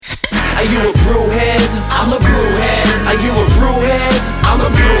Are you a brewhead? I'm a brewhead. Are you a brewhead? I'm a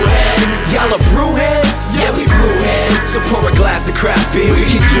brewhead. Y'all are brewheads? Yeah, we brewheads. So pour a glass of craft beer, we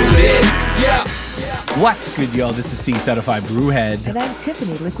can do this. Yeah. What's good, y'all? This is C Certified Brewhead. And I'm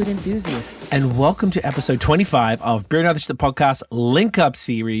Tiffany, Liquid Enthusiast. And welcome to episode 25 of Beer and Other Shit Podcast Link Up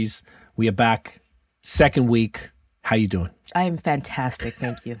Series. We are back, second week. How you doing? I am fantastic,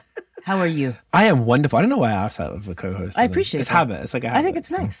 thank you. How are you? I am wonderful. I don't know why I asked that of a co-host. I appreciate it. It's habit. It's like a habit. I think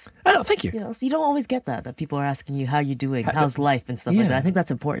it's nice. Oh, thank you. You know, so you don't always get that people are asking you how you're doing, how's life and stuff like that. I think that's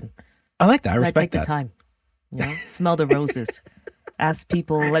important. I like that. I respect take that. the time. You know, smell the roses. Ask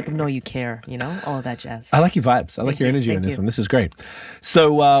people, let them know you care, you know, all of that jazz. I like your vibes. I like your energy in this one. This is great.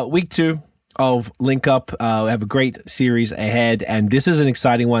 So week 2 of Link Up. We have a great series ahead, and this is an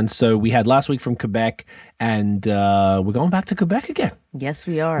exciting one. So we had last week from Quebec, and we're going back to Quebec again. Yes,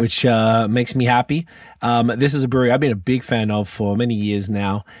 we are. Which makes me happy. This is a brewery I've been a big fan of for many years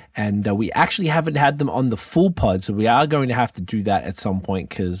now, and we actually haven't had them on the full pod, so we are going to have to do that at some point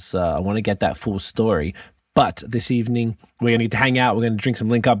because I want to get that full story. But this evening, we're going to need to hang out. We're going to drink some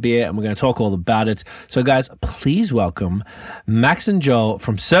Link Up beer, and we're going to talk all about it. So, guys, please welcome Max and Joel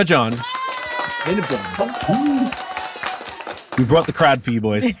from Sir John. We brought the crowd for you,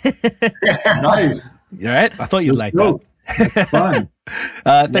 boys. Nice. All right? I thought you'd like that. Fun.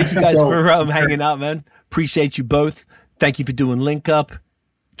 Thank you guys for hanging out, man. Appreciate you both. Thank you for doing Link Up.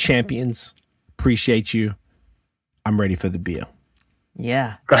 Champions. Appreciate you. I'm ready for the beer.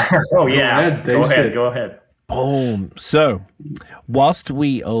 Yeah. Oh, yeah. Go ahead. Boom. So, whilst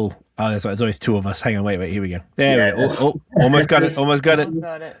we... there's always two of us. Hang on, wait. Here we go. There we go. Almost got it.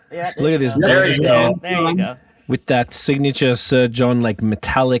 Yeah, Look at this gorgeous can. There you go. With that signature Sir John, like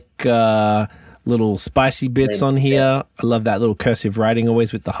metallic little spicy bits on here. I love that little cursive writing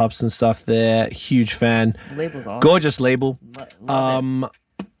always with the hops and stuff there. Huge fan. The label's awesome. Gorgeous label. Love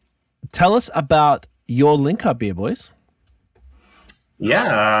it. Tell us about your Link Up beer, boys.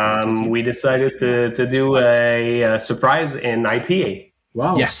 Yeah, we decided to do a surprise in IPA.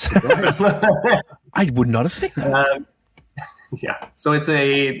 Wow. Yes. I would not have picked that. Yeah, so it's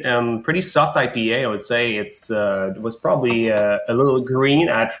a pretty soft IPA. I would say it was probably a little green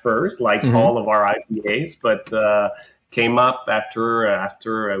at first, like all of our IPAs, but came up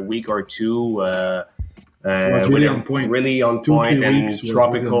after a week or two. Was really on point. Really on 2 point and weeks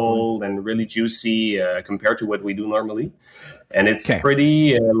tropical and really juicy compared to what we do normally. And it's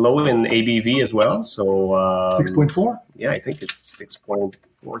pretty low in ABV as well. So 6.4? Yeah, I think it's 6.4,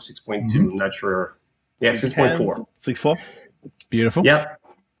 6.2. Not sure. Yeah, 6.4. 6.4. Beautiful. Yeah.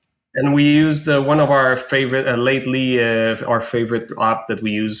 And we used one of our favorite our favorite hop that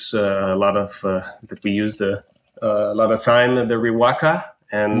we use a lot of time, the Riwaka,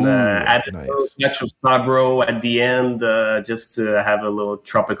 and added a little touch of Sabro at the end, just to have a little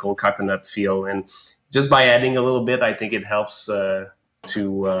tropical coconut feel. And just by adding a little bit, I think it helps to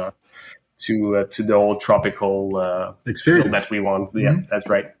the whole tropical experience that we want. Yeah, that's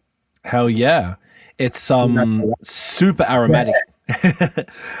right. Hell yeah. It's super aromatic.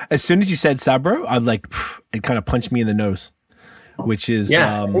 As soon as you said Sabro, I'm like, it kind of punched me in the nose, which is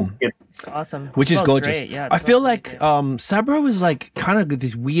it's awesome. Which is gorgeous. Great. Yeah, I feel like Sabro is like kind of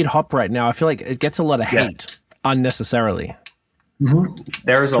this weird hop right now. I feel like it gets a lot of hate unnecessarily. Mm-hmm.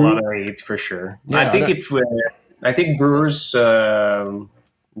 There's a lot of hate for sure. Yeah, I think brewers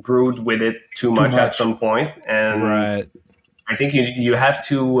brewed with it too much at some point, and I think you have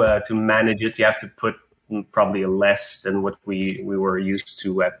to manage it. You have to put probably less than what we were used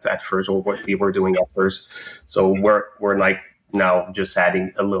to at first, or what we were doing at first. So we're like now just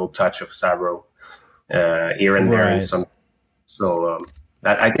adding a little touch of Sabro here and there, and some. So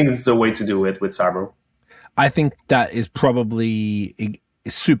I think this is the way to do it with Sabro. I think that is probably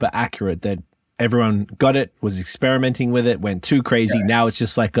super accurate. That everyone got it, was experimenting with it, went too crazy. Yeah. Now it's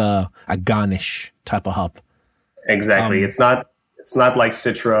just like a garnish type of hop. Exactly. It's not like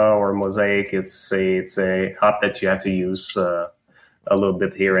Citra or Mosaic. It's a hop that you have to use a little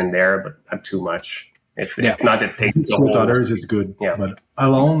bit here and there, but not too much. If not, it takes the whole. With others, it's good. Yeah. But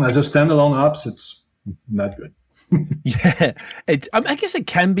alone, as a standalone hops, it's not good. Yeah, I guess it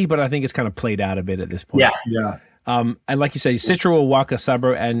can be, but I think it's kind of played out a bit at this point. Yeah. And like you say, Citra, Waka,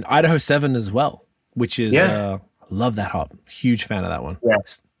 Sabro, and Idaho 7 as well, which is love that hop. Huge fan of that one. Yeah.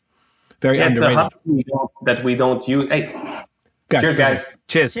 Very underrated. It's a hop that we don't use. Hey, cheers, guys.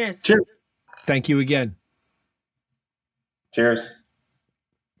 Cheers. Thank you again. Cheers.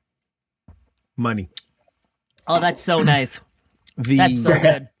 Money. Oh, that's so nice. That's so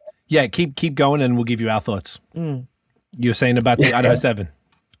good. Yeah, keep going, and we'll give you our thoughts. You were saying about the Idaho 7.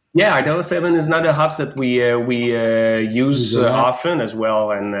 Yeah, Idaho 7 is not a hops that we use often as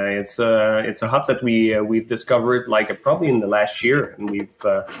well, and it's a hops that we've discovered like probably in the last year, and we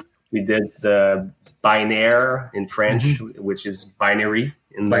did the binaire in French, which is binary.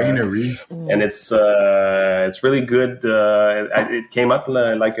 Binary, and it's really good. It came up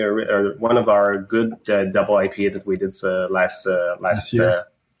like one of our good double IPA that we did last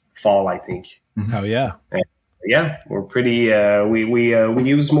fall, I think. Oh yeah. Yeah, we're pretty. We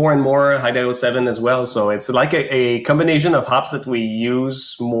use more and more Idaho 7 as well, so it's like a combination of hops that we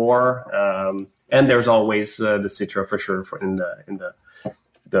use more, and there's always the Citra for sure in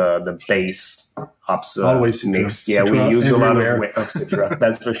the base hops always mix. Citra. Yeah, Citra we use everywhere. a lot of Citra.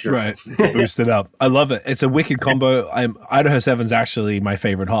 That's for sure. Right, boost it up. I love it. It's a wicked combo. Idaho 7's actually my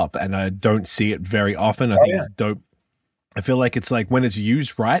favorite hop, and I don't see it very often. I think it's dope. I feel like it's like when it's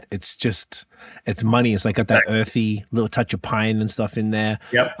used right, it's money. It's like got that earthy little touch of pine and stuff in there.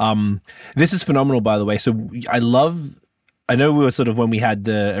 Yep. This is phenomenal, by the way. So I know we were sort of when we had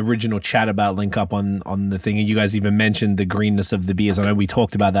the original chat about Link Up on the thing, and you guys even mentioned the greenness of the beers. I know we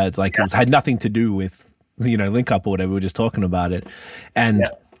talked about that, like it had nothing to do with, Link Up or whatever. We were just talking about it. And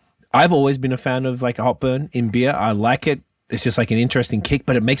I've always been a fan of like a hop burn in beer. I like it. It's just like an interesting kick,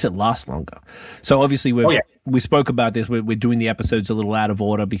 but it makes it last longer. So obviously we spoke about this. We're doing the episodes a little out of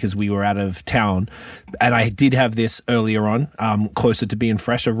order because we were out of town, and I did have this earlier on, closer to being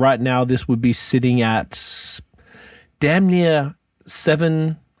fresher. Right now, this would be sitting at damn near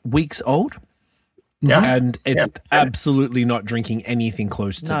 7 weeks old. Yeah, and it's absolutely not drinking anything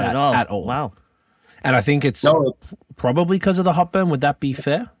close to that at all. Wow. And I think it's probably because of the hop burn. Would that be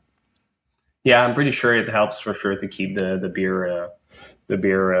fair? Yeah, I'm pretty sure it helps for sure to keep the beer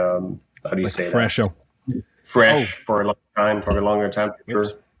how do you say fresher. That? Fresh for a long time, for a longer time, for sure.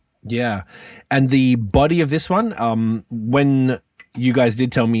 Yeah. And the body of this one, when you guys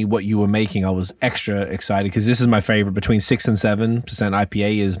did tell me what you were making, I was extra excited because this is my favorite. Between 6 and 7%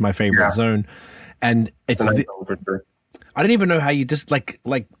 IPA is my favorite zone. And it's a nice zone for sure. I don't even know how you just like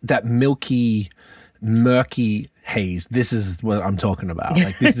that milky, murky haze. This is what I'm talking about.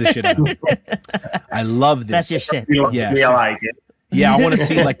 Like this is the shit I love this. That's your shit. Yeah. I like it. Yeah, I want to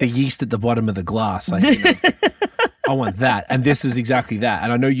see like the yeast at the bottom of the glass. Like, I want that. And this is exactly that.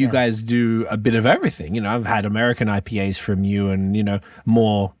 And I know you guys do a bit of everything. I've had American IPAs from you and,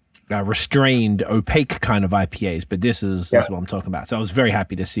 more restrained, opaque kind of IPAs. But this is what I'm talking about. So I was very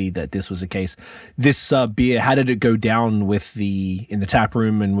happy to see that this was the case. This beer, how did it go down in the tap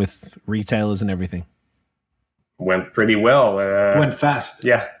room and with retailers and everything? Went pretty well. Went fast.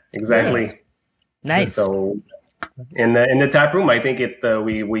 Yeah, exactly. Yes. Nice. So in the tap room, I think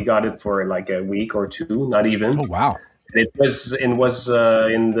we got it for like a week or two, not even. Oh wow! It was in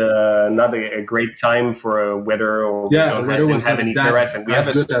the not a great time for weather. Or didn't have any terrace, and we have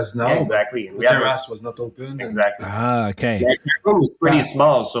good as now. Exactly. And the terrace was not open. Exactly. Okay. The tap room was pretty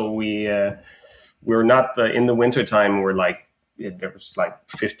small, so we're not in the winter time. We're like there was like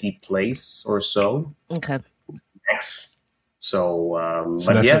 50 place or so. Okay. So,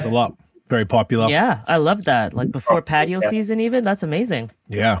 so that's a lot. Very popular. Yeah, I love that. Like before patio season, even that's amazing.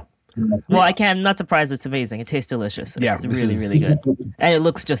 Yeah. Well, I'm not surprised it's amazing. It tastes delicious. It's really, really good, and it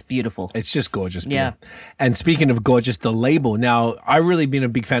looks just beautiful. It's just gorgeous. Yeah. And speaking of gorgeous, the label. Now, I've really been a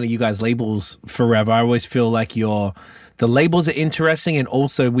big fan of you guys' labels forever. I always feel like the labels are interesting, and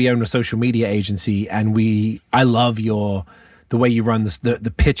also we own a social media agency, and I love the way you run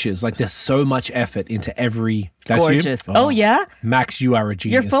the pictures. Like there's so much effort into every. That's gorgeous. You? Oh yeah, Max, you are a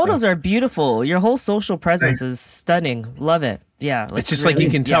genius. Your photos are beautiful. Your whole social presence is stunning. Love it. Yeah, it's just really, like you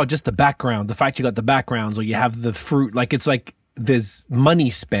can tell just the background, the fact you got the backgrounds, or you have the fruit. Like it's like there's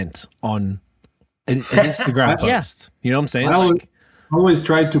money spent on an Instagram post. You know what I'm saying? I always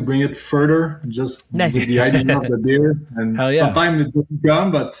try to bring it further, just with the idea of the beer. And sometimes it doesn't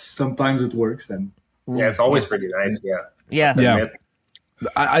come, but sometimes it works. And it's always pretty nice. Yeah. Yeah.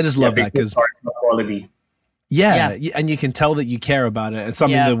 I just love that because quality. Yeah, and you can tell that you care about it. It's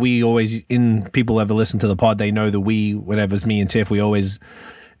something that we always, people ever listen to the pod, they know that whenever it's me and Tiff, we always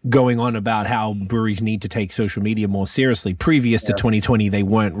going on about how breweries need to take social media more seriously. Previous to 2020, they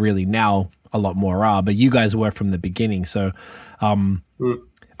weren't really. Now a lot more are, but you guys were from the beginning. So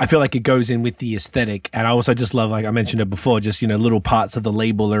I feel like it goes in with the aesthetic. And I also just love, like I mentioned it before, just, little parts of the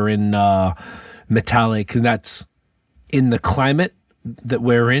label are in metallic, and that's in the climate that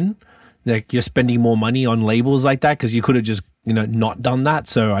we're in. Like you're spending more money on labels like that because you could have just not done that.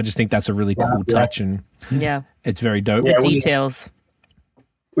 So I just think that's a really cool touch, and it's very dope. The details.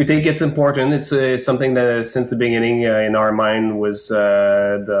 we think it's important. It's something that since the beginning in our mind was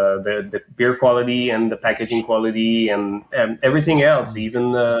the beer quality and the packaging quality and everything else,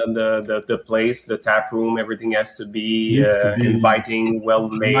 even the place, the tap room, everything has to be inviting, well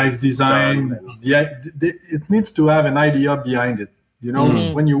made, nice design. It needs to have an idea behind it. You know,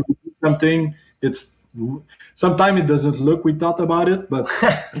 when you do something, sometimes it doesn't look we thought about it, but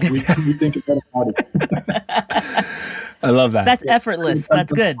we think about it. I love that. That's effortless.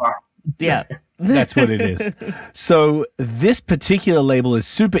 That's good. Yeah. That's what it is. So this particular label is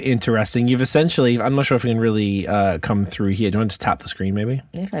super interesting. You've essentially, I'm not sure if you can really come through here. Do you want to just tap the screen maybe?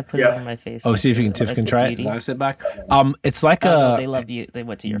 If I put it on my face. Oh, see if you can, Tiff can try it. I'll sit back. It's like they loved you. They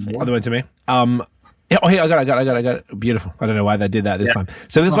went to your face. Oh, they went to me? I got it. Beautiful. I don't know why they did that this time.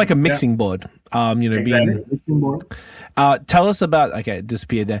 So there's like a mixing board. Mixing board. Tell us about, it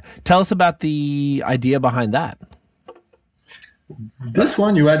disappeared there. Tell us about the idea behind that. This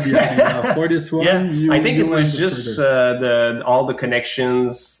one, you had the idea for this one. I think it was just all the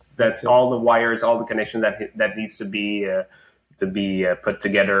connections, all the wires, all the connections that needs to be put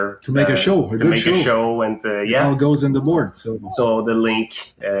together to make a show, a show, and it all goes in the board. So the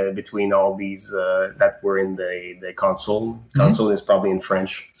link between all these that were in the console. Console is probably in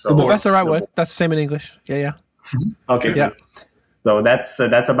French. So that's the right word. That's the same in English. Yeah. Okay. Yeah. So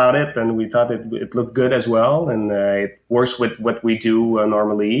that's about it, and we thought it looked good as well, and it works with what we do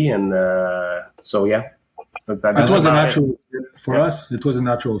normally, and so yeah. It was a natural fit for us. It was a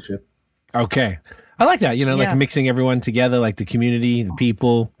natural fit. Okay. I like that, like mixing everyone together, like the community, the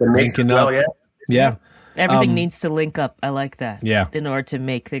people, linking up. Yeah. Everything needs to link up. I like that. Yeah. In order to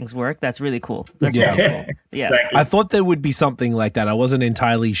make things work. That's really cool. That's really cool. Yeah. Exactly. I thought there would be something like that. I wasn't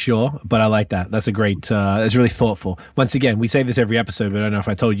entirely sure, but I like that. That's a great, it's really thoughtful. Once again, we say this every episode, but I don't know if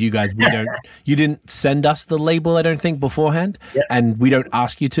I told you guys, you didn't send us the label, I don't think, beforehand. Yeah. And we don't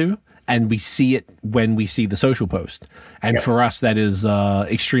ask you to. And we see it when we see the social post. And for us, that is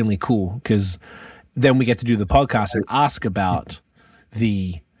extremely cool because then we get to do the podcast and ask about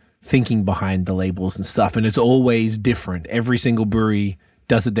the thinking behind the labels and stuff, and it's always different. Every single brewery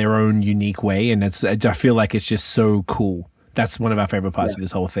does it their own unique way, and I feel like it's just so cool. That's one of our favorite parts of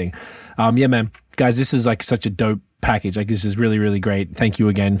this whole thing. Man, guys, this is like such a dope package. Like this is really, really great. Thank you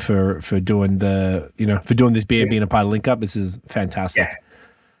again for doing for doing this beer, being a part of Link Up. This is fantastic. Yeah.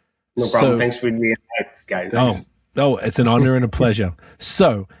 No problem. Thanks for the invite, guys. Oh, it's an honor and a pleasure.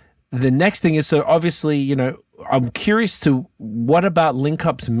 So the next thing is, obviously, I'm curious to what about Link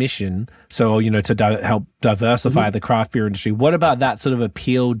Up's mission? So, to help diversify the craft beer industry. What about that sort of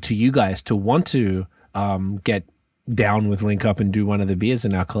appealed to you guys to want to get down with Link Up and do one of the beers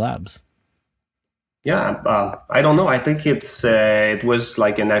in our collabs? Yeah, I don't know. I think it was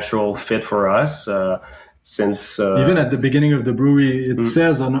like a natural fit for us. Since even at the beginning of the brewery, it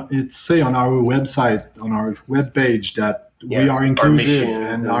says on our website, on our webpage, that we are inclusive,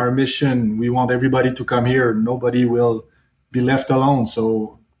 and our mission, we want everybody to come here. Nobody will be left alone.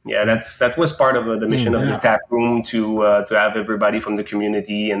 So that was part of the mission of the tap room to have everybody from the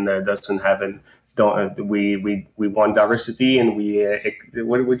community, and we want diversity, and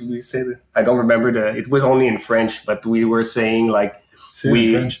what would we say? I don't remember it was only in French, but we were saying like in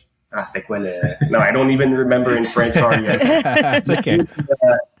French. C'est quoi no, I don't even remember in French. Sorry, guys. It's okay.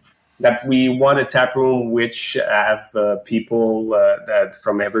 That we want a tap room which have people that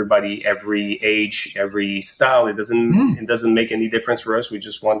from everybody, every age, every style. It doesn't make any difference for us. We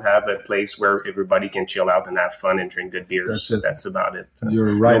just want to have a place where everybody can chill out and have fun and drink good beers. That's about it.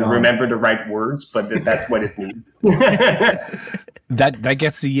 You're right. I don't remember the right words, but that's what it means. That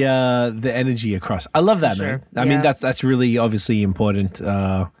gets the energy across. I love that, man. I mean, that's really obviously important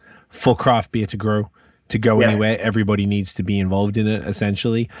for craft beer to grow. To go anywhere, everybody needs to be involved in it,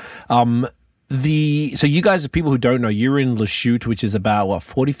 essentially. So you guys, are people who don't know, you're in Le Chute, which is about,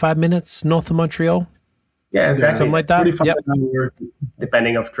 45 minutes north of Montreal? Yeah, exactly. Something like that? 45 hours.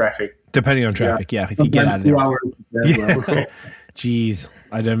 Depending on traffic. If you get out of there. 2 hours. Jeez,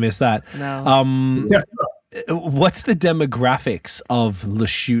 I don't miss that. No. What's the demographics of Le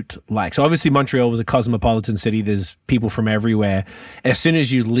Chute like? So obviously Montreal was a cosmopolitan city. There's people from everywhere. As soon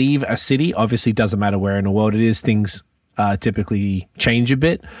as you leave a city, obviously it doesn't matter where in the world it is, things typically change a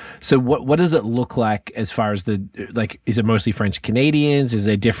bit. So what does it look like as far as is it mostly French Canadians? Is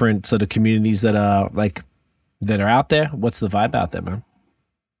there different sort of communities that are out there? What's the vibe out there, man?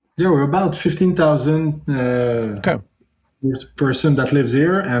 Yeah, we're about 15,000 person that lives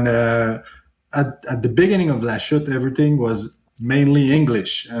here, and at the beginning of La Chute, everything was mainly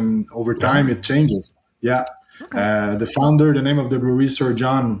English, and over time it changes. Yeah. Okay. The founder, the name of the brewery, Sir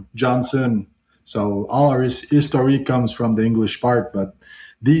John Johnson. So all our history comes from the English part, but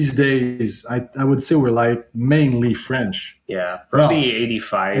these days, I would say we're like mainly French. Yeah, probably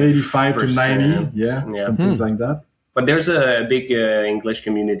 85 to 90. Yeah, something like that. But there's a big English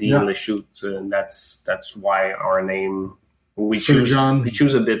community in Lachute, and that's why our name we choose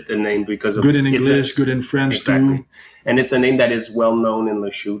a bit the name because of good in English, good in French too, and it's a name that is well known in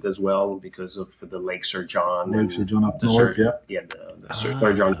Lachute as well because of the Lake Sir John. Lake Sir John up north, the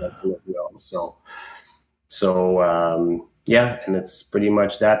Sir John as well. So and it's pretty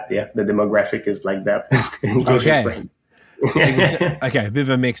much that. Yeah, the demographic is like that. Okay. Okay, a bit of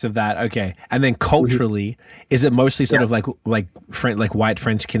a mix of that. Okay, and then culturally, is it mostly sort of like white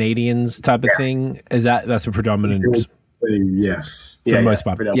French Canadians type of thing? Is that's a predominant? Yes, for the most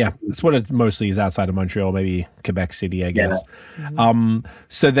part. Yeah, that's what it mostly is outside of Montreal, maybe Quebec City, I guess. Yeah.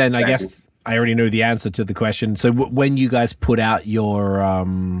 So then, I guess I already know the answer to the question. So when you guys put out your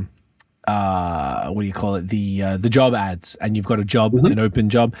what do you call it, the job ads, and you've got a job, an open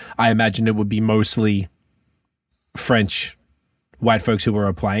job, I imagine it would be mostly French white folks who were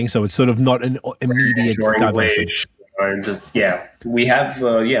applying, so it's sort of not an immediate diversity. We have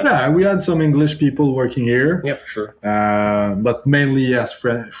we had some English people working here. Yeah, sure. But mainly, yes,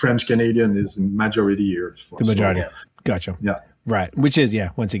 French Canadian is majority here. The majority. Gotcha. Yeah. Right. Which is,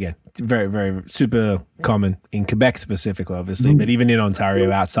 once again, very, very super common in Quebec specifically, obviously, but even in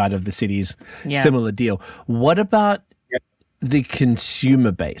Ontario, outside of the cities, similar deal. What about the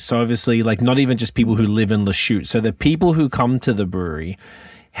consumer base? So obviously, like, not even just people who live in Lachute. So the people who come to the brewery,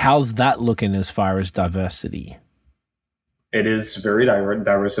 how's that looking as far as diversity? It is very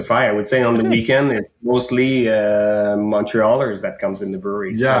diversified. I would say on the weekend, it's mostly Montrealers that comes in the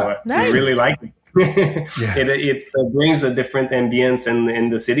brewery. Yeah. So we really like it. It brings a different ambience in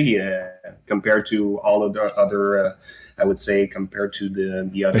the city compared to all of the other, I would say, compared to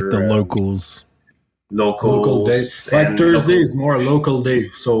the other... Like the locals. Local days. Like Thursday is more a local day.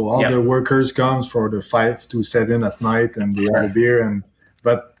 So all the workers comes for the 5 to 7 at night and they have a beer.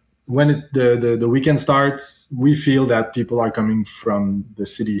 But when the weekend starts, we feel that people are coming from the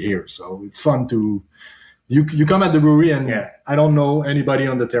city here. So it's fun to... You come at the brewery and I don't know anybody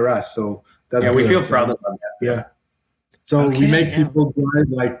on the terrace. So that's we feel proud about that. Yeah. So we make people drive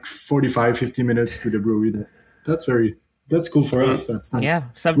like 45, 50 minutes to the brewery. That's cool for us. That's nice. Yeah,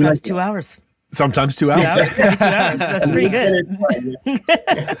 sometimes 2 hours. Sometimes 2 hours. 2 hours. That's pretty good.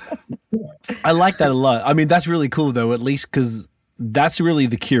 I like that a lot. I mean, that's really cool, though, at least because that's really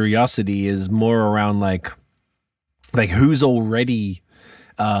the curiosity is more around like who's already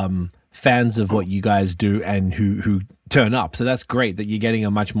fans of what you guys do and who turn up. So that's great that you're getting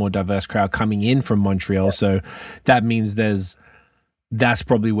a much more diverse crowd coming in from Montreal. Yeah. So that means that's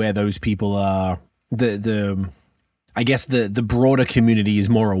probably where those people are. I guess the broader community is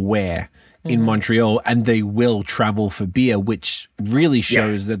more aware in Montreal, and they will travel for beer, which really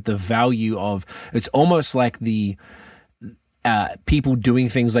shows that the value of it's almost like the people doing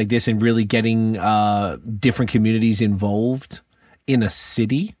things like this and really getting different communities involved in a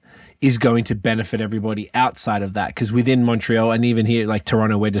city is going to benefit everybody outside of that. Because within Montreal and even here, like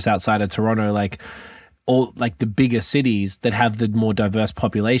Toronto, we're just outside of Toronto, like all like the bigger cities that have the more diverse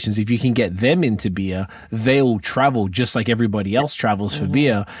populations, if you can get them into beer, they'll travel just like everybody else travels for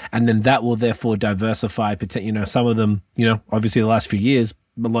beer. And then that will therefore diversify, some of them, obviously the last few years,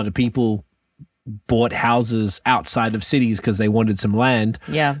 a lot of people bought houses outside of cities because they wanted some land.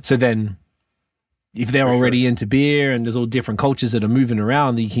 Yeah. So then if they're already into beer and there's all different cultures that are moving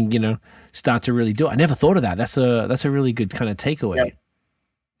around, you can, start to really do it. I never thought of that. That's a really good kind of takeaway.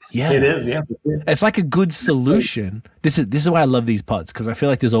 Yeah, it is. Yeah, it's like a good solution. This is why I love these pods, because I feel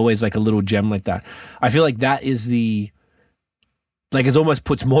like there's always like a little gem like that. I feel like that is it almost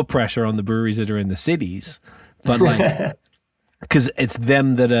puts more pressure on the breweries that are in the cities, but like because it's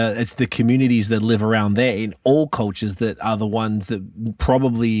them it's the communities that live around there in all cultures that are the ones that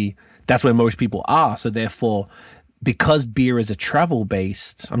probably that's where most people are. So therefore, because beer is a travel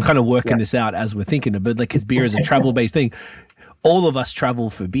based, I'm kind of working this out as we're thinking of it, like because beer is a travel based thing. All of us travel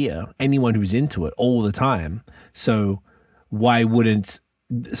for beer, anyone who's into it all the time. So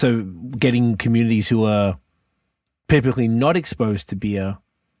getting communities who are typically not exposed to beer,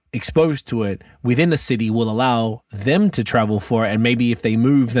 exposed to it within a city will allow them to travel for it. And maybe if they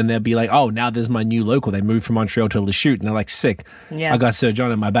move, then they'll be like, oh, now there's my new local. They moved from Montreal to Lachute and they're like, sick. Yeah. I got Sir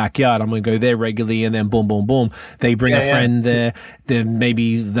John in my backyard. I'm going to go there regularly. And then boom, boom, boom. They bring a friend there. Then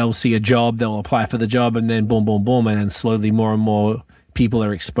maybe they'll see a job. They'll apply for the job and then boom, boom, boom. And then slowly more and more people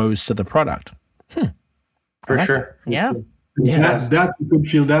are exposed to the product. For sure. Yeah. That you could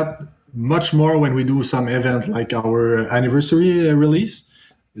feel that much more when we do some event like our anniversary release.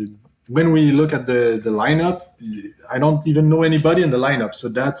 when we look at the lineup, I don't even know anybody in the lineup, so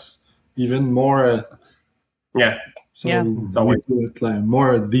that's even more. So it's always we do it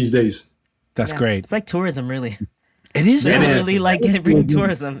more these days. That's great. It's like tourism, really. It is. It's really like bringing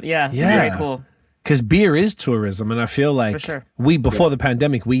tourism. Yeah. Very cool. Because beer is tourism, and I feel like For sure. before the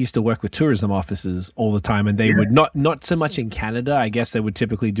pandemic, we used to work with tourism offices all the time, and they would not so much in Canada. I guess they would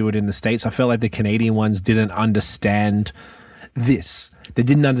typically do it in the States. I feel like the Canadian ones didn't understand this. They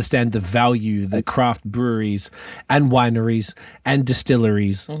didn't understand the value that craft breweries and wineries and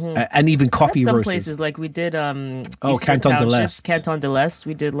distilleries and even coffee some roasters. places like we did Canton de l'Est. Canton de l'Est.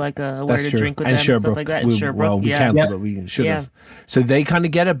 We did like a That's order true. drink with and them Sherbrooke. and stuff like that. And Sherbrooke, Well, we canceled it. We should have. So they kind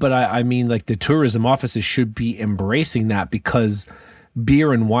of get it, but I mean, like the tourism offices should be embracing that because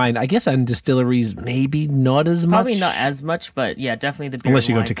beer and wine, I guess, and distilleries maybe not as much. Probably not as much, but yeah, definitely the beer. Unless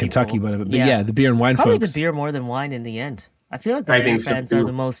you and go to wine Kentucky, people. but yeah, the beer and wine probably folks. the beer more than wine in the end. I feel like the beer think so, fans are too.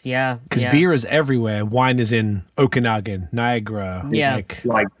 the most, Because beer is everywhere. Wine is in Okanagan, Niagara. Yeah.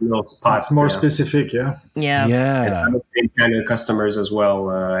 like little spots. It's more specific, yeah. It's kind of the same kind of customers as well.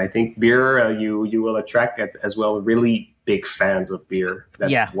 I think beer, you will attract as well really big fans of beer.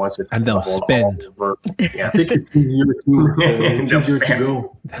 That wants to and they'll spend. I think it's easier to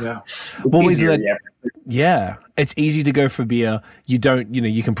go. Yeah. It's easy to go for beer. You don't,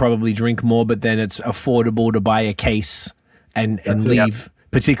 you can probably drink more, but then it's affordable to buy a case and leave.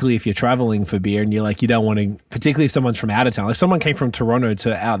 Particularly if you're traveling for beer and you're like, you don't want to, particularly if someone's from out of town. If someone came from Toronto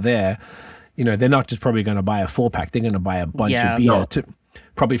to out there, they're not just probably going to buy a 4-pack. They're going to buy a bunch of beer,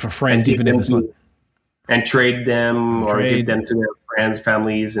 probably for friends, even if it's not. And trade them or give them to their friends,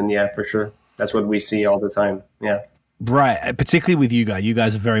 families. And for sure. That's what we see all the time. Yeah. Right. Particularly with you guys. You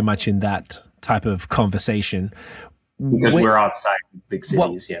guys are very much in that type of conversation. Because we're outside big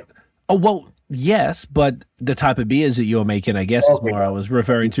cities, Oh, well, yes, but the type of beers that you're making, I guess, is more I was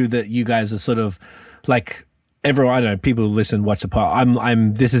referring to, that you guys are sort of like everyone. I don't know, people who listen, watch the part.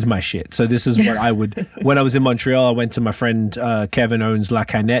 This is my shit. So this is what I would, when I was in Montreal, I went to my friend Kevin owns La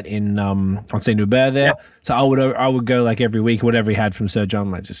Canette on Saint Hébert there. So I would go like every week, whatever he had from Sir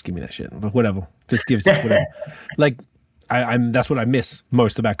John, like, just give me that shit. But whatever. Just give it whatever. Like, that's what I miss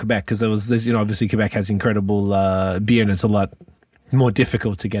most about Quebec, because there's obviously Quebec has incredible beer, and it's a lot more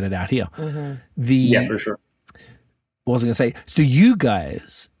difficult to get it out here. For sure. What was I going to say? So do you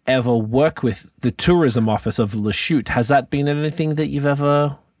guys ever work with the tourism office of Le Chute? Has that been anything that you've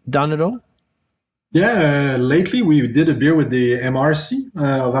ever done at all? Yeah, lately we did a beer with the MRC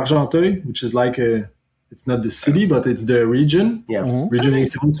of Argenteuil, which is like it's not the city, but it's the region. Regional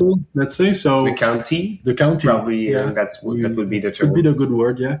council, let's say. So the county probably. That would be the term. Would be the good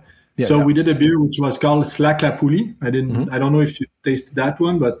word. We did a beer which was called Slack La Poulie. I don't know if you tasted that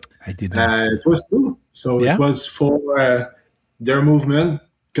one, but I did not. It was cool. So it was for their movement,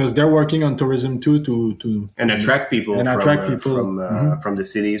 because they're working on tourism too to attract people from the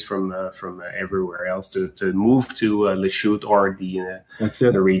cities from everywhere else to move to Le Chute or the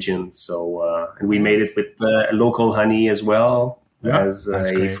region. So and we made it with local honey as well as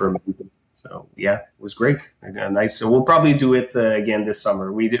a fermentation. So it was great. Nice. So we'll probably do it again this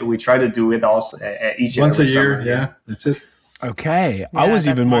summer. We try to do it also each once a year. Summer. Yeah, that's it. Okay, I was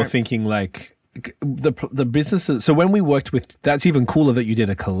even more thinking like the businesses. So when we worked with, that's even cooler that you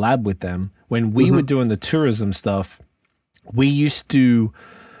did a collab with them. When we were doing the tourism stuff, we used to.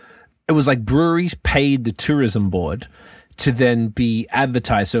 It was like breweries paid the tourism board to then be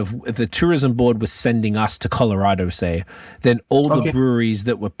advertised. So if the tourism board was sending us to Colorado, say, then all the breweries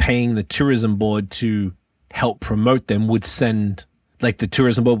that were paying the tourism board to help promote them would send, like the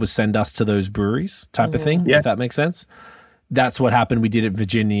tourism board would send us to those breweries type of thing, if that makes sense. That's what happened. We did it in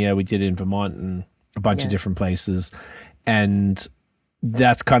Virginia, we did it in Vermont and a bunch of different places. And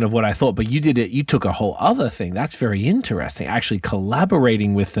that's kind of what I thought. But you did it, you took a whole other thing. That's very interesting. Actually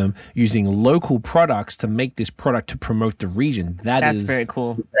collaborating with them, using local products to make this product to promote the region. That's very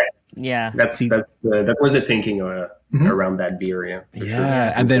cool. Yeah. That was the thinking around that beer, Sure.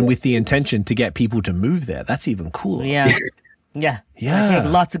 And then with the intention to get people to move there. That's even cooler. Yeah. Yeah. Hey,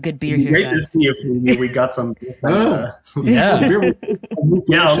 lots of good beer here, great guys. to see if we got some. Yeah.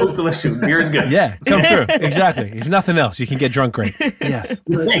 I'll move to listen. Beer is good. Yeah, come through. Exactly. If nothing else, you can get drunk great. Yes.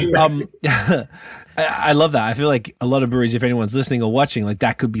 I love that. I feel like a lot of breweries, if anyone's listening or watching, like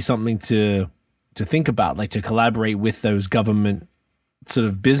that could be something to think about, like to collaborate with those government sort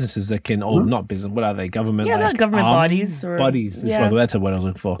of businesses that can, or not business, what are they? Government, not government bodies. Bodies. That's what I was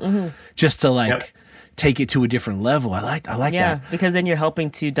looking for. Just to take it to a different level. I like that. Yeah, because then you're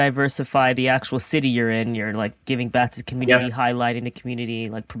helping to diversify the actual city you're in. You're like giving back to the community, highlighting the community,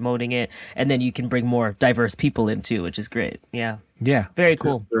 like promoting it, and then you can bring more diverse people in too, which is great. Yeah. Yeah. Very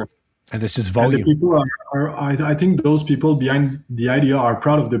cool. And there's just And volume. the people I think those people behind the idea are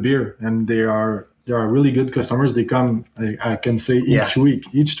proud of the beer, and they are really good customers. They come, I can say, each week,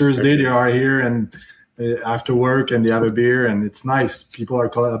 each Thursday they are here, and after work, and they have a beer, and it's nice. People are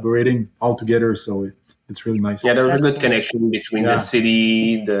collaborating all together, so it's really nice. Yeah, there's a good connection between the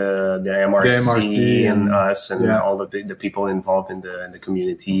city, the MRC, and us, and all the people involved in the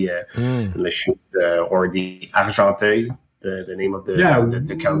community, Le Chute, or the Argenteuil, the name of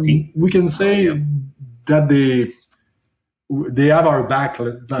the county. We can say that they have our back.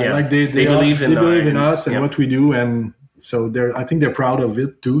 Like they believe in us and what we do, and so I think they're proud of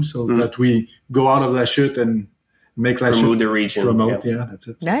it too. So that we go out of La Chute and make La Chute promote the region. That's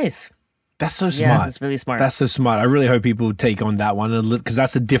it. Nice. That's so smart. Yeah, that's really smart. That's so smart. I really hope people take on that one, because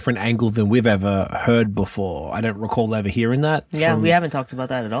that's a different angle than we've ever heard before. I don't recall ever hearing that. Yeah, we haven't talked about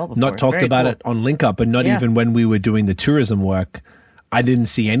that at all before. Not talked about it on Link Up, and not even when we were doing the tourism work. I didn't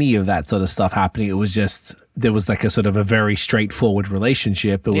see any of that sort of stuff happening. It was just, there was like a sort of a very straightforward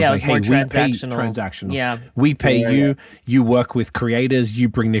relationship. It was like, hey, we pay transactional. Yeah. We pay you, you work with creators, you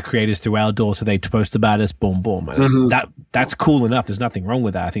bring the creators through our door so they post about us, boom, boom. And that's cool enough. There's nothing wrong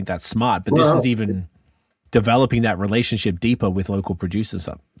with that. I think that's smart. But this is even developing that relationship deeper with local producers.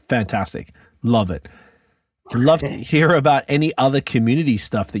 Fantastic. Love it. I'd love to hear about any other community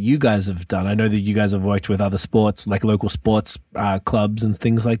stuff that you guys have done. I know that you guys have worked with other sports, like local sports clubs and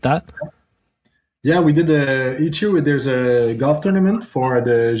things like that. Yeah, we did each year. There's a golf tournament for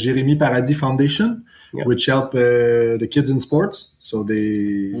the Jérémy Paradis Foundation, which help the kids in sports. So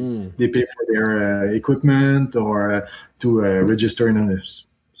they pay for their equipment or to register in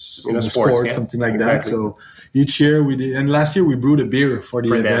a sport, something like that. So each year we did, and last year we brewed a beer for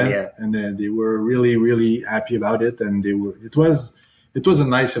the event, and they were really, really happy about it. And it was a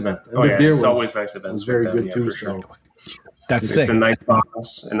nice event. And the beer was always nice events. Was very good too. So. Sure. That's it's sick.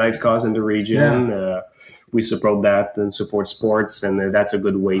 a nice cause in the region. We support that and support sports, and that's a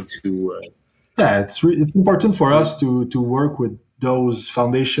good way to. It's important for us to work with those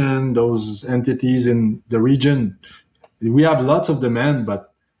foundation, those entities in the region. We have lots of demand, but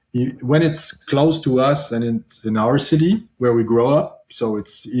when it's close to us and it's in our city where we grow up, so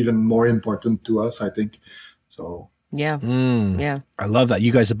it's even more important to us, I think. So yeah. I love that.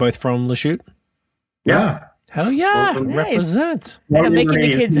 You guys are both from Le Chute? Yeah. Hell yeah. Nice. Represent. And making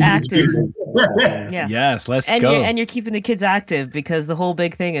the kids active. Yes, let's go. And you're keeping the kids active, because the whole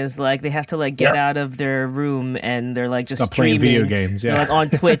big thing is like they have to like get out of their room and they're like just streaming playing video games. They're like on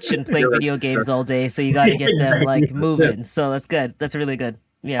Twitch and playing video games all day. So you got to get them like moving. So that's good. That's really good.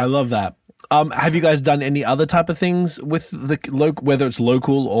 Yeah, I love that. Have you guys done any other type of things with the whether it's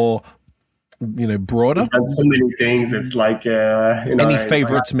local or broader? We've done so many things. It's like any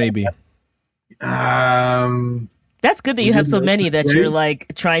favorites, maybe. That's good that you have so many that you're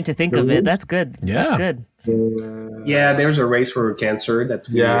like trying to think of it. That's good. Yeah, that's good. There's a race for cancer that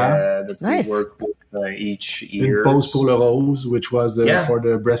we work with each year. In Pose pour le Rose, which was for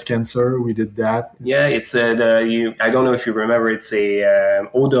the breast cancer, we did that. Yeah, it's I don't know if you remember. It's a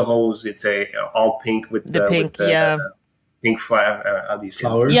eau de rose. It's all pink with the pink, pink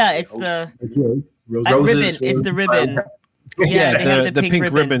flowers. Yeah, it's the ribbon. It's the ribbon. Yeah, they have the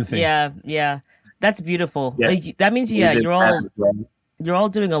pink ribbon thing. Yeah. That's beautiful. Yeah. Like, that means you're all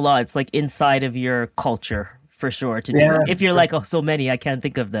doing a lot. It's like inside of your culture for sure to do it. If you're like, so many, I can't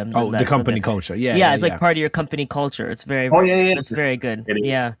think of them. Oh, the company culture. It's like part of your company culture. It's very It's very good.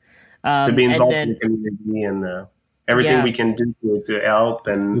 Yeah. To be involved in the community and everything we can do to help.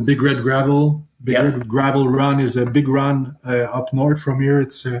 And the Big Red Gravel Run is a big run up north from here.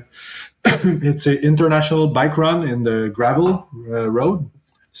 It's it's an international bike run in the gravel road.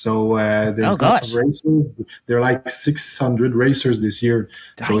 So there's lots of racers. There are like 600 racers this year.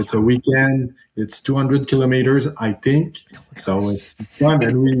 So it's a weekend. It's 200 kilometers, I think. So it's fun,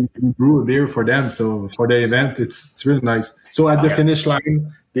 and we brew a beer for them. So for the event, it's really nice. So at the finish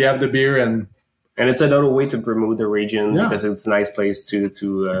line, they have the beer, and it's another way to promote the region because it's a nice place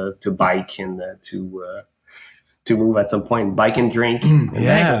to bike and to move at some point. Bike and drink.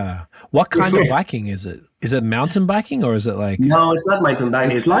 What kind of biking is it? Is it mountain biking or is it like... No, it's not mountain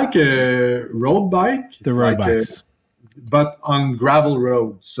biking. It's like a road bike. The road bikes. But on gravel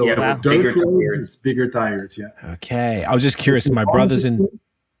roads. So it's dirt road, it's bigger tires, Okay. I was just curious. My brother's in...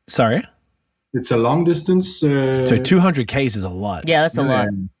 Sorry? It's a long distance. So 200 Ks is a lot. Yeah, that's a lot.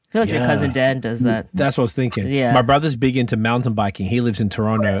 I feel like your cousin Dan does that. That's what I was thinking. Yeah. My brother's big into mountain biking. He lives in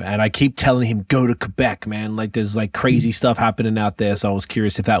Toronto, and I keep telling him, go to Quebec, man. Like, there's like crazy stuff happening out there. So I was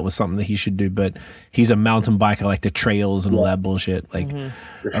curious if that was something that he should do. But he's a mountain biker, like the trails and all that bullshit. Like,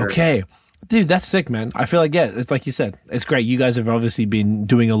 okay. Dude, that's sick, man. I feel like, yeah, it's like you said, it's great. You guys have obviously been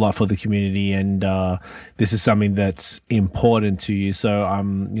doing a lot for the community, and this is something that's important to you. So,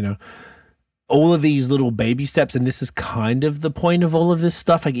 all of these little baby steps, and this is kind of the point of all of this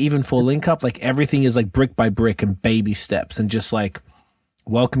stuff, like even for Link Up, like everything is like brick by brick and baby steps, and just like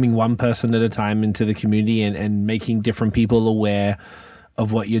welcoming one person at a time into the community, and making different people aware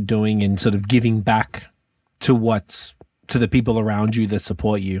of what you're doing, and sort of giving back to to the people around you that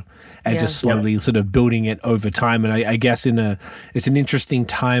support you, and just slowly sort of building it over time. And I guess it's an interesting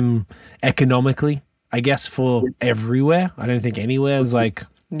time economically, I guess, for everywhere. I don't think anywhere is like...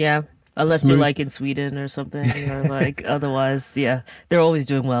 Yeah, unless you're like in Sweden or something, or like otherwise, they're always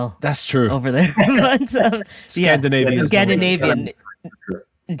doing well. That's true. Over there. But, Scandinavian.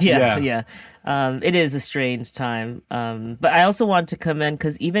 Yeah. It is a strange time. But I also want to commend,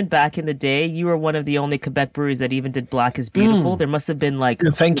 because even back in the day, you were one of the only Quebec breweries that even did Black is Beautiful. There must have been like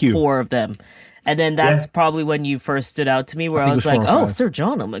 4 of them. And then that's probably when you first stood out to me, where I was like, oh, Sir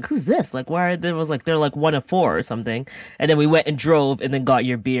John. I'm like, who's this? Like, why are there was like, they're like 1 of 4 or something. And then we went and drove and then got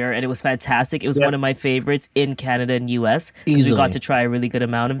your beer, and it was fantastic. It was one of my favorites in Canada and US. We got to try a really good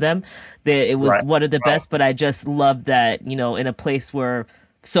amount of them. It was one of the best, but I just loved that, in a place where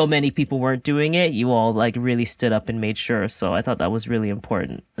so many people weren't doing it, you all like really stood up and made sure. So I thought that was really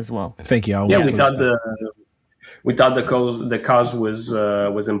important as well. Thank you. We thought the cause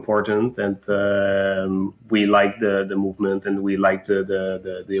was important, and we liked the movement, and we liked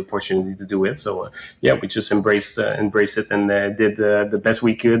the opportunity to do it. So we just embraced it, and did the best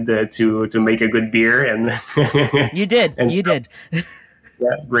we could to make a good beer. And you did. Did.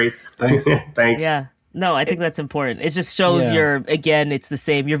 Yeah, great. Thanks. Thanks. Yeah. No, I think that's important. It just shows it's the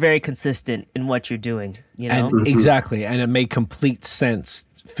same. You're very consistent in what you're doing, And exactly. And it made complete sense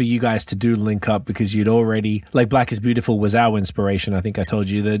for you guys to do Link Up, because you'd already, like, Black is Beautiful was our inspiration. I think I told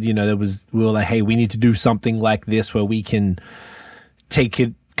you that, we were like, hey, we need to do something like this where we can take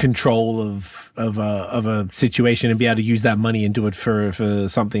control of a situation and be able to use that money and do it for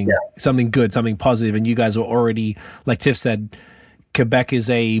something good, something positive. And you guys were already, like Tiff said, Quebec is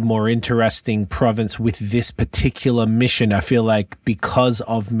a more interesting province with this particular mission. I feel like because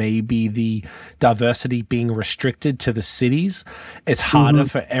of maybe the diversity being restricted to the cities, it's harder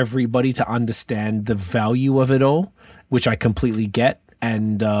for everybody to understand the value of it all, which I completely get.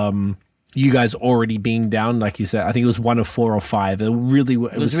 And you guys already being down, like you said, I think it was 1 of 4 or 5. It was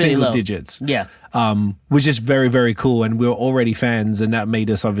really single low. Digits. Yeah. Which is very, very cool. And we were already fans, and that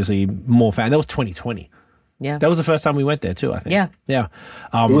made us obviously more fans. That was 2020. Yeah, that was the first time we went there too, I think. Yeah.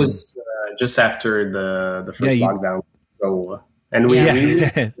 It was just after the first lockdown. So it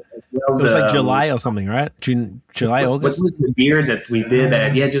was like July or something, right? July, August. What was the beer that we did?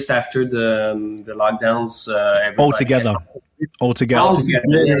 Just after the lockdowns. All together. Yeah,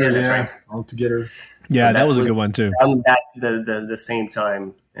 that's right. All together. Yeah, so that was a good one too. At the same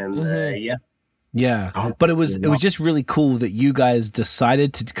time, and yeah. But it was just really cool that you guys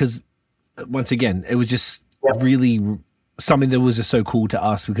decided to, because once again, it was just really something that was just so cool to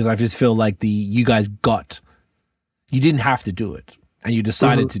us, because I just feel like you guys you didn't have to do it, and you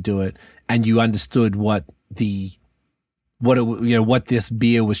decided to do it, and you understood what this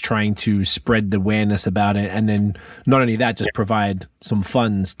beer was trying to spread the awareness about it, and then not only that, just provide some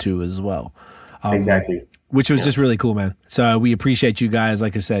funds too as well. Exactly. Which was just really cool, man. So we appreciate you guys.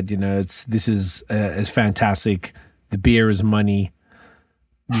 Like I said, this is fantastic. The beer is money.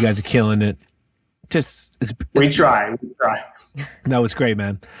 You guys are killing it. We try. No, it's great,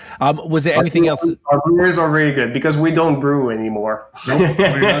 man. Was there anything else? Our brewers are very good, because we don't brew anymore. Nope, we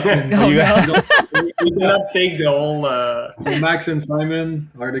cannot take the whole. So Max and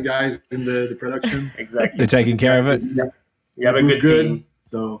Simon are the guys in the production. Exactly. They're taking care of it. Yeah. You have a good team.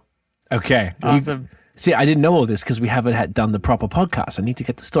 So okay, awesome. See, I didn't know all this because we haven't done the proper podcast. I need to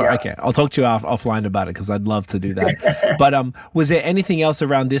get the story. Yeah. Okay, I'll talk to you offline about it, because I'd love to do that. But was there anything else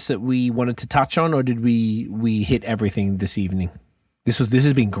around this that we wanted to touch on, or did we hit everything this evening? This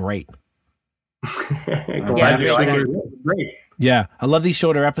has been great. Great. Yeah, I love these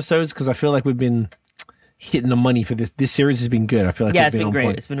shorter episodes, because I feel like we've been hitting the money for this. This series has been good. I feel like it's been great.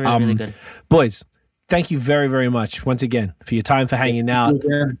 Point. It's been really good. Boys, thank you very, very much once again for your time, for hanging out.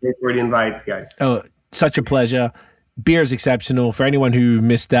 Thanks for the invite, guys. Oh, such a pleasure. Beer is exceptional. For anyone who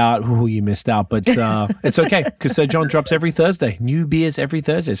missed out, you missed out, but it's okay, because Sir John drops every Thursday. New beers every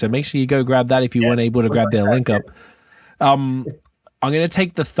Thursday, so make sure you go grab that if you weren't able to grab their Link Up. I'm going to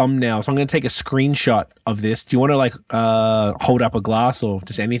take the thumbnail, so I'm going to take a screenshot of this. Do you want to hold up a glass or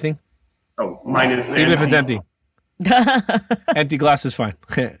just anything? Oh, mine is even if it's empty. Empty glass is fine.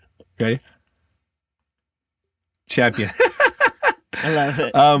 Ready? Champion. I love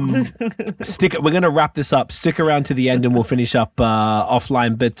it. We're going to wrap this up. Stick around to the end and we'll finish up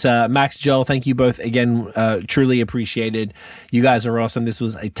offline. But Max, Joel, thank you both again. Truly appreciated. You guys are awesome. This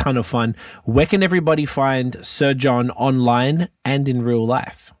was a ton of fun. Where can everybody find Sir John online and in real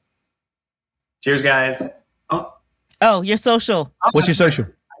life? Cheers, guys. Oh, your social. What's your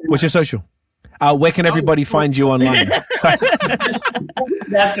social? Where can everybody find you online?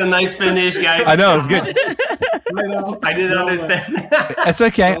 That's a nice finish, guys. I know, it's good. I didn't understand. It's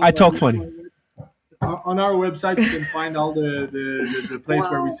okay. I talk funny. On our website, you can find all the place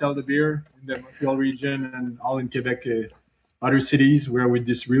where we sell the beer in the Montreal region and all in Quebec, other cities where we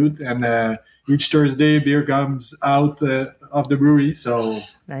distribute. And each Thursday, beer comes out of the brewery. So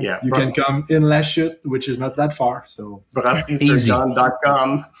Nice. Yeah, you can come in Lachute, which is not that far. So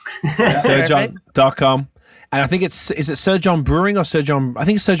BrasserieSirJohn.com. SirJohn.com. And I think is it Sir John Brewing or Sir John? I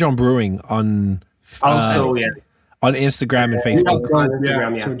think it's Sir John Brewing on Also, on Instagram and Facebook.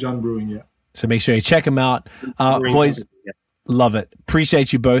 Yeah, Sir John Brewing, yeah. So make sure you check them out. Boys, love it.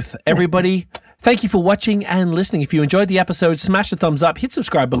 Appreciate you both. Everybody, thank you for watching and listening. If you enjoyed the episode, smash the thumbs up, hit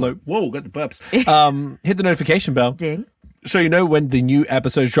subscribe below. Whoa, got the burps. Hit the notification bell. Ding. So you know when the new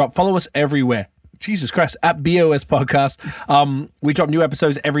episodes drop. Follow us everywhere. Jesus Christ, at BOS Podcast. We drop new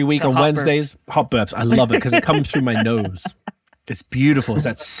episodes every week on Wednesdays. Burps. Hot burps. I love it because it comes through my nose. It's beautiful. It's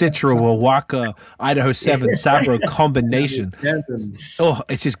that Citra, Wawaka, Idaho 7, Sabro combination. Oh,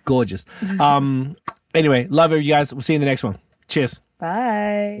 it's just gorgeous. Anyway, love you guys. We'll see you in the next one. Cheers.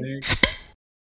 Bye. Thanks.